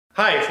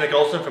Hi, it's Nick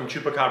Olson from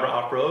Chupacabra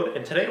Off-Road,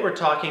 and today we're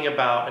talking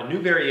about a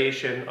new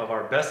variation of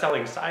our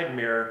best-selling side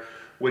mirror,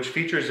 which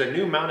features a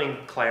new mounting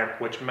clamp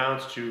which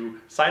mounts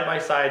to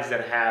side-by-sides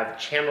that have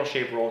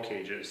channel-shaped roll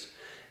cages.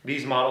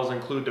 These models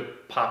include the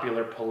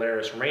popular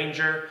Polaris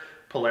Ranger,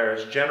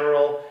 Polaris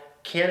General,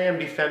 Can-Am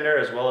Defender,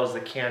 as well as the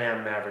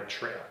Can-Am Maverick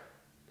Trail.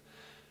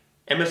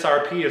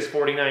 MSRP is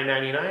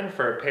 $49.99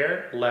 for a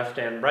pair, left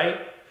and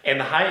right. And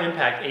the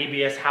high-impact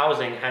ABS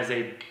housing has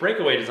a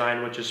breakaway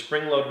design which is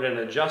spring-loaded and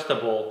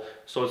adjustable,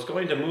 so it's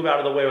going to move out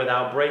of the way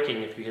without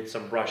braking if you hit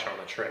some brush on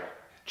the trail.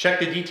 Check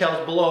the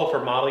details below for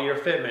model year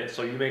fitment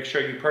so you make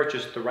sure you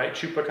purchase the right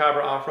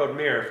Chupacabra off-road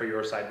mirror for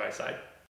your side-by-side.